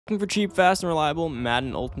Looking for cheap, fast, and reliable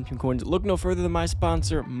Madden Ultimate Team coins? Look no further than my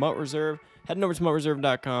sponsor, Mutt Reserve. Head over to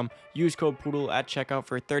muttreserve.com. Use code Poodle at checkout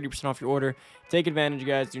for 30% off your order. Take advantage,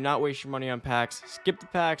 guys. Do not waste your money on packs. Skip the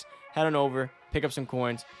packs. Head on over. Pick up some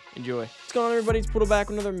coins. Enjoy. What's going on, everybody? It's Poodle back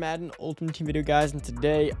with another Madden Ultimate Team video, guys. And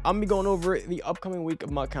today, I'm going to be going over the upcoming week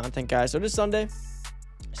of Mutt content, guys. So this Sunday,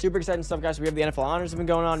 super exciting stuff, guys. So we have the NFL honors have been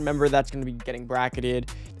going on. Remember, that's going to be getting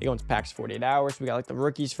bracketed. They go into packs 48 hours. We got like the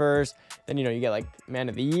rookies first. Then, you get like man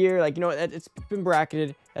of the year. Like, it's been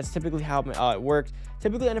bracketed. That's typically how it works.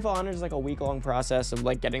 Typically, NFL honors is like a week-long process of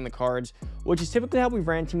like getting the cards, which is typically how we've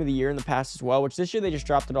ran team of the year in the past as well, which this year they just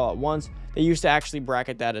dropped it all at once. They used to actually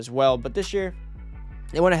bracket that as well. But this year,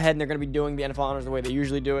 they went ahead and they're going to be doing the NFL honors the way they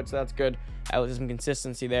usually do it. So that's good. There's some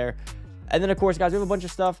consistency there. And then, of course, guys, we have a bunch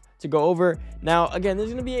of stuff to go over. Now, again, there's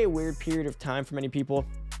going to be a weird period of time for many people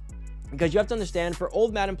because you have to understand, for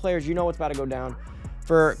old Madden players, you know what's about to go down.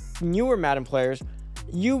 For newer Madden players,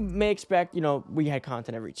 you may expect, we had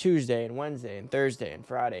content every Tuesday and Wednesday and Thursday and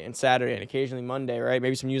Friday and Saturday and occasionally Monday, right?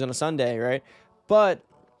 Maybe some news on a Sunday, right? But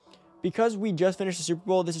because we just finished the Super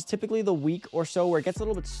Bowl, this is typically the week or so where it gets a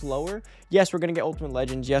little bit slower. Yes, we're going to get Ultimate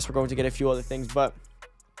Legends. Yes, we're going to get a few other things, but,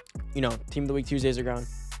 Team of the Week Tuesdays are gone.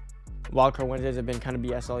 Wildcard Wednesdays have been kind of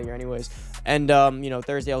BS all year anyways. And,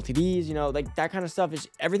 Thursday LTDs, like that kind of stuff is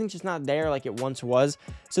everything's just not there like it once was.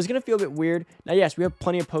 So it's going to feel a bit weird. Now, yes, we have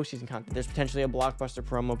plenty of postseason content. There's potentially a blockbuster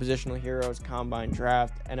promo, positional heroes, combine,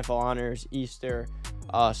 draft, NFL honors, Easter,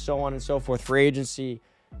 so on and so forth, free agency,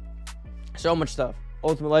 so much stuff.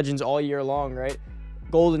 Ultimate Legends all year long, right?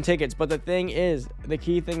 Golden tickets. But the thing is, the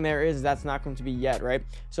key thing there is that's not going to be yet, right?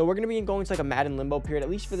 So we're going to be going to like a Madden limbo period, at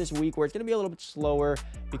least for this week, where it's going to be a little bit slower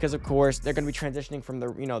because, of course, they're going to be transitioning from the,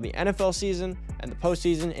 the NFL season and the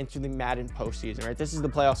postseason into the Madden postseason, right? This is the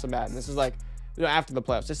playoffs of Madden. This is like, after the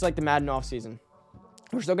playoffs. This is like the Madden offseason.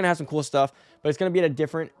 We're still going to have some cool stuff, but it's going to be at a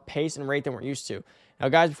different pace and rate than we're used to. Now,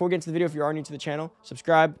 guys, before we get into the video, if you are new to the channel,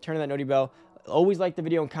 subscribe, turn on that noti bell. Always like the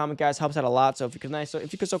video and comment, guys. Helps out a lot. So if you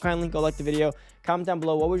could so kindly go like the video, comment down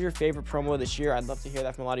below what was your favorite promo this year. I'd love to hear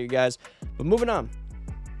that from a lot of you guys. But moving on.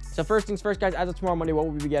 So first things first, guys, as of tomorrow Monday, what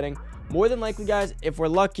will we be getting? More than likely, guys, if we're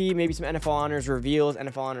lucky, maybe some NFL honors reveals,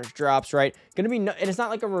 NFL honors drops, right? Gonna be and it's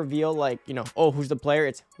not like a reveal like, oh, who's the player?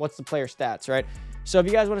 It's what's the player stats, right? So if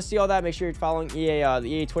you guys want to see all that, make sure you're following the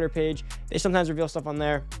EA Twitter page. They sometimes reveal stuff on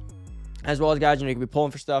there, as well as, guys, you can be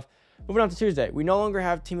pulling for stuff. Moving on to Tuesday, we no longer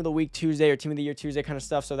have Team of the Week Tuesday or Team of the Year Tuesday kind of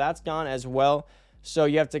stuff, so that's gone as well. So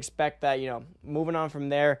you have to expect that, moving on from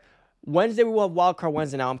there. Wednesday, we will have Wildcard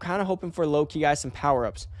Wednesday. Now, I'm kind of hoping for low-key, guys, some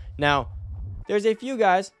power-ups. Now, there's a few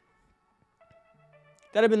guys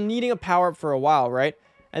that have been needing a power-up for a while, right?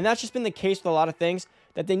 And that's just been the case with a lot of things,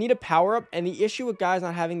 that they need a power-up. And the issue with guys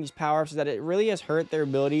not having these power-ups is that it really has hurt their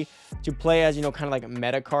ability to play as, kind of like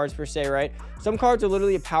meta cards per se, right? Some cards are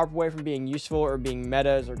literally a power-up away from being useful or being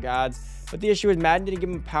metas or gods. But the issue is Madden didn't give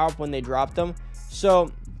them a power-up when they dropped them.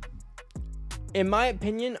 So, in my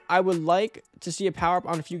opinion, I would like to see a power-up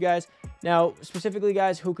on a few guys. Now, specifically,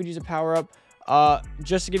 guys, who could use a power-up?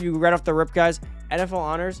 Just to give you right off the rip, guys, NFL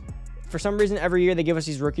honors. For some reason, every year they give us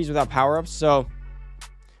these rookies without power-ups. So,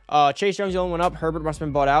 Chase Young's the only one up. Herbert must have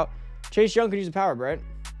been bought out. Chase Young could use a power-up, right?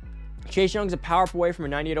 Chase Young's a power-up away from a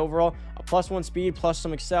 98 overall, a +1 speed, plus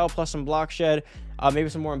some excel, plus some block shed, maybe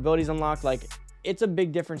some more abilities unlocked. Like, it's a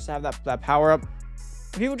big difference to have that power-up.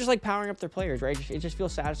 People just like powering up their players, right? It just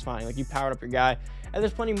feels satisfying. Like, you powered up your guy. And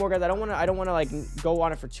there's plenty more guys. I don't want to like go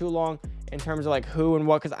on it for too long in terms of like who and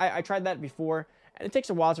what, because I tried that before, and it takes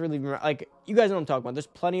a while to really like. You guys know what I'm talking about. There's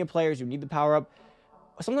plenty of players who need the power-up.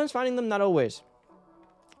 Sometimes finding them, not always.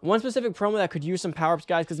 One specific promo that could use some power-ups,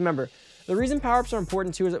 guys, because remember, the reason power-ups are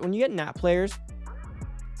important too is that when you get NAT players,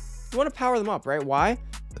 you want to power them up, right? Why?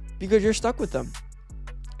 Because you're stuck with them.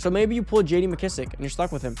 So maybe you pull J.D. McKissick and you're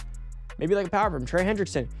stuck with him. Maybe like a power-up from Trey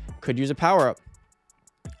Hendrickson could use a power-up.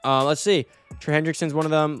 Let's see. Trey Hendrickson's one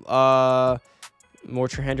of them. More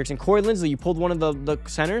Trey Hendrickson. Corey Linsley, you pulled one of the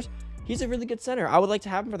centers. He's a really good center. I would like to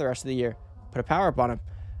have him for the rest of the year. Put a power-up on him.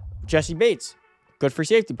 Jesse Bates, good free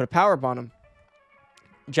safety. Put a power-up on him.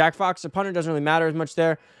 Jack Fox, the punter, doesn't really matter as much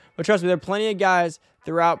there. But trust me, there are plenty of guys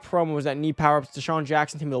throughout promos that need power-ups. Deshaun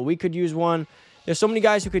Jackson, Team of the Week could use one. There's so many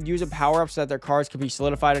guys who could use a power-up so that their cards could be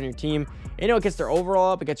solidified on your team. It gets their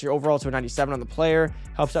overall up. It gets your overall to a 97 on the player.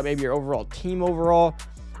 Helps out maybe your overall team overall.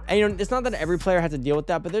 And, it's not that every player has to deal with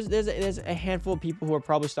that, but there's a handful of people who are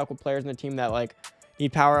probably stuck with players in their team that, like,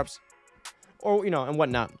 need power-ups or, and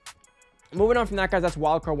whatnot. Moving on from that, guys, that's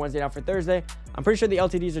Wildcard Wednesday. Now for Thursday, I'm pretty sure the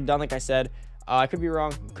LTDs are done, like I said. I could be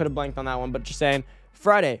wrong. Could have blanked on that one, but just saying.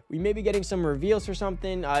 Friday, we may be getting some reveals for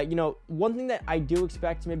something. One thing that I do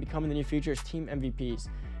expect to maybe come in the near future is team MVPs.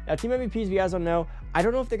 Now, team MVPs, if you guys don't know, I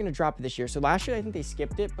don't know if they're going to drop it this year. So last year, I think they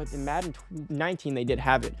skipped it, but in Madden 19, they did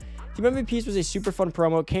have it. Team MVPs was a super fun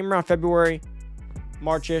promo. It came around February,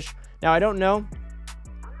 March-ish. Now, I don't know.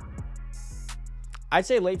 I'd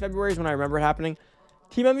say late February is when I remember it happening.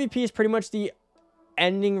 Team MVP is pretty much the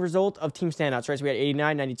ending result of team standouts, right? So we had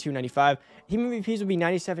 89, 92, 95. Team MVPs would be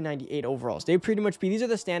 97, 98 overalls. They pretty much be, these are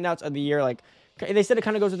the standouts of the year. Like, they said it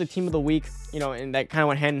kind of goes with the team of the week, you know, and that kind of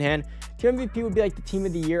went hand in hand. Team MVP would be like the team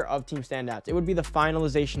of the year of team standouts. It would be the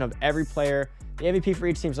finalization of every player, the MVP for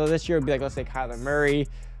each team. So this year would be like, let's say Kyler Murray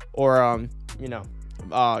or, you know,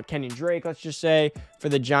 Kenyon Drake, let's just say. For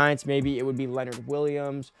the Giants, maybe it would be Leonard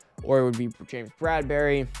Williams, or it would be James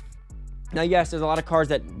Bradbury. Now, yes, there's a lot of cards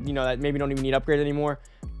that, you know, that maybe don't even need upgrades anymore.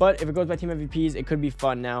 But if it goes by team MVPs, it could be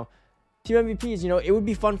fun. Now, team MVPs, you know, it would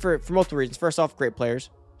be fun for multiple reasons. First off, great players.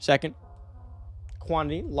 Second,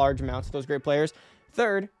 quantity, large amounts of those great players.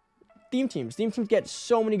 Third, theme teams. Theme teams get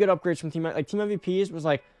so many good upgrades from team. Like, team MVPs was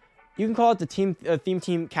like, you can call it the theme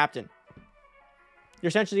team captain. You're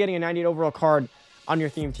essentially getting a 98 overall card on your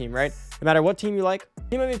theme team, right? No matter what team you like.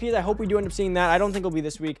 Team MVPs, I hope we do end up seeing that. I don't think it'll be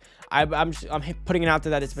this week. I'm putting it out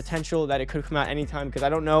there that it's potential that it could come out anytime, because I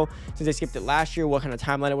don't know, since they skipped it last year, what kind of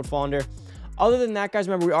timeline it would fall under. Other than that, guys,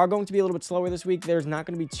 remember, we are going to be a little bit slower this week. There's not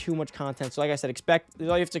going to be too much content. So like I said, this is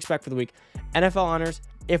all you have to expect for the week. NFL honors,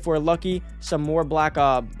 if we're lucky, some more Black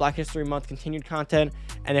History Month continued content.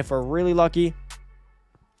 And if we're really lucky,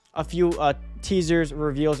 a few teasers,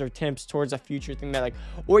 reveals, or tips towards a future thing that, like,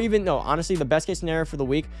 or even, no, honestly, the best case scenario for the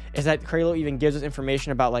week is that Kralo even gives us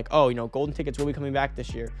information about, like, oh, you know, golden tickets will be coming back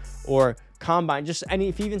this year, or combine, just any,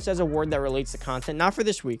 if he even says a word that relates to content, not for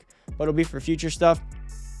this week, but it'll be for future stuff.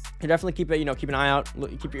 You definitely keep it, you know, keep an eye out,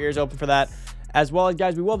 keep your ears open for that. As well as,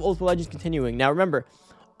 guys, we will have Ultimate Legends continuing. Now, remember,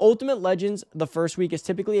 Ultimate Legends, the first week, is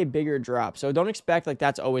typically a bigger drop. So don't expect like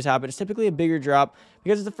that's always happened. It's typically a bigger drop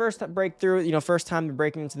because it's the first breakthrough, you know, first time they're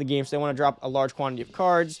breaking into the game. So they want to drop a large quantity of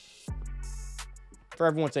cards for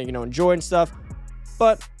everyone to, you know, enjoy and stuff.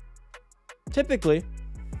 But typically,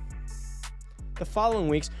 the following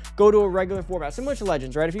weeks go to a regular format, similar to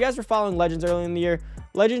Legends, right? If you guys were following Legends early in the year,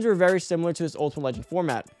 Legends were very similar to this Ultimate Legend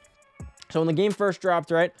format. So when the game first dropped,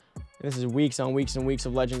 right? And this is weeks on weeks and weeks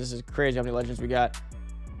of Legends. This is crazy how many Legends we got.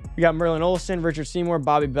 We got Merlin Olsen, Richard Seymour,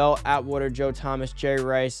 Bobby Bell, Atwater, Joe Thomas, Jerry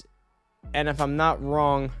Rice. And if I'm not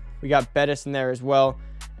wrong, we got Bettis in there as well.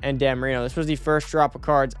 And Dan Marino. This was the first drop of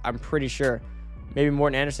cards, I'm pretty sure. Maybe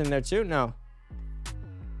Morton Anderson in there too? No.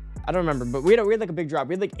 I don't remember. But we had like a big drop.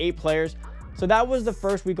 We had like 8 players. So that was the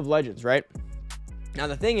first week of Legends, right? Now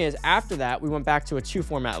the thing is, after that, we went back to a 2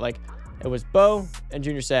 format. Like, it was Bo and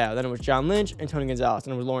Junior Seau. Then it was John Lynch and Tony Gonzalez.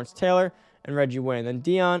 Then it was Lawrence Taylor and Reggie Wayne. Then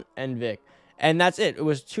Dion and Vic. And that's it. It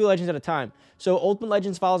was 2 Legends at a time. So Ultimate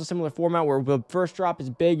Legends follows a similar format where the first drop is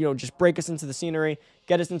big, you know, just break us into the scenery,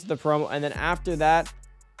 get us into the promo, and then after that,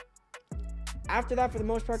 for the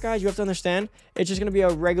most part, guys, you have to understand, it's just going to be a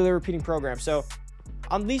regular repeating program. So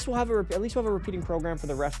at least we'll have a repeating program for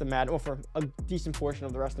the rest of Madden, or for a decent portion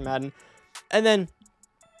of the rest of Madden. And then,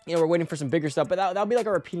 you know, we're waiting for some bigger stuff, but that'll be like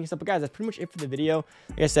our repeating stuff. But guys, that's pretty much it for the video.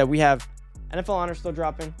 Like I said, we have NFL honors still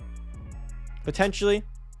dropping, potentially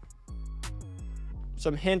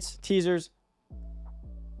some hints, teasers,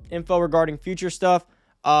 info regarding future stuff.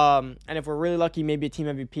 And if we're really lucky, maybe a team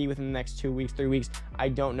MVP within the next 2 weeks, 3 weeks. I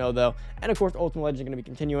don't know, though. And, of course, Ultimate Legends are going to be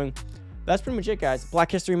continuing. That's pretty much it, guys. Black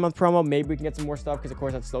History Month promo. Maybe we can get some more stuff because, of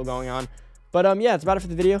course, that's still going on. But, yeah, that's about it for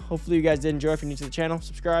the video. Hopefully, you guys did enjoy. If you're new to the channel,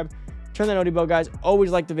 subscribe. Turn that noty bell, guys. Always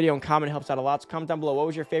like the video and comment. It helps out a lot. So comment down below what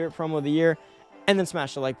was your favorite promo of the year. And then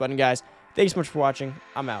smash the like button, guys. Thanks so much for watching.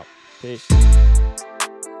 I'm out. Peace.